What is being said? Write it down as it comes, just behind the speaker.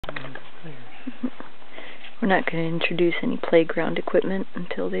We're not going to introduce any playground equipment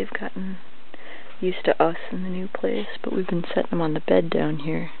until they've gotten used to us in the new place, but we've been setting them on the bed down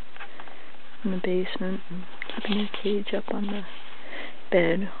here in the basement and keeping their cage up on the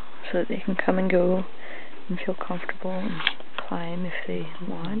bed so that they can come and go and feel comfortable and climb if they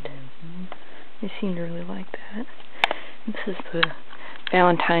want. They seem to really like that. This is the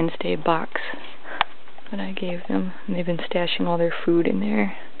Valentine's Day box that I gave them, and they've been stashing all their food in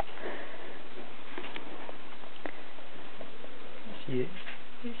there. See it?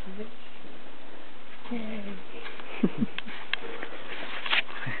 Yay.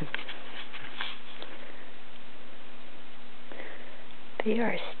 They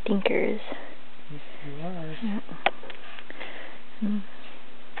are stinkers. Yes, you are. Yeah.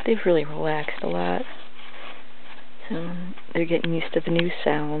 They've really relaxed a lot. So they're getting used to the new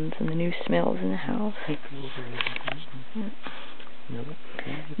sounds and the new smells in the house. Yeah.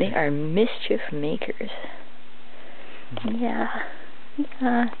 They are mischief makers. Yeah.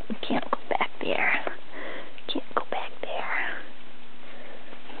 Yeah. You can't go back there. Can't go back there.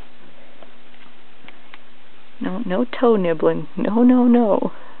 No toe nibbling. No, no,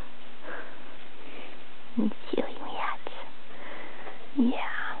 no. You silly rats. Yeah.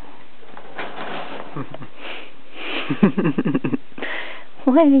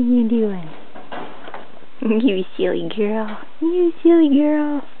 What are you doing? You silly girl. You silly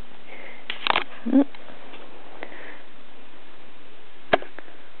girl.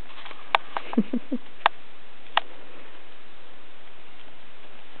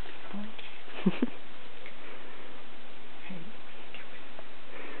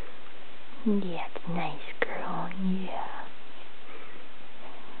 Yeah, it's nice, girl. Yeah.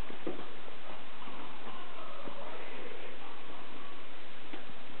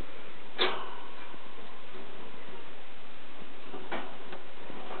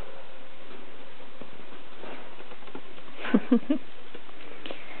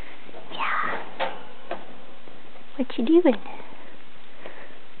 Yeah. What you doing?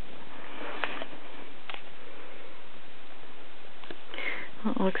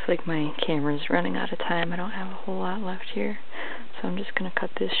 Well, it looks like my camera's running out of time. I don't have a whole lot left here, so I'm just going to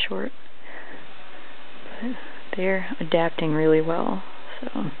cut this short. But they're adapting really well,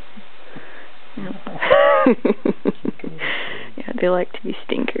 so... Yeah. Yeah, they like to be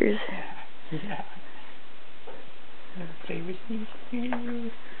stinkers. Yeah. Play with me. You.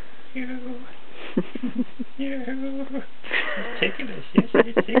 You. Ticklish. Yes,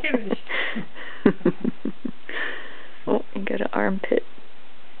 it's ticklish. Oh, you got an armpit.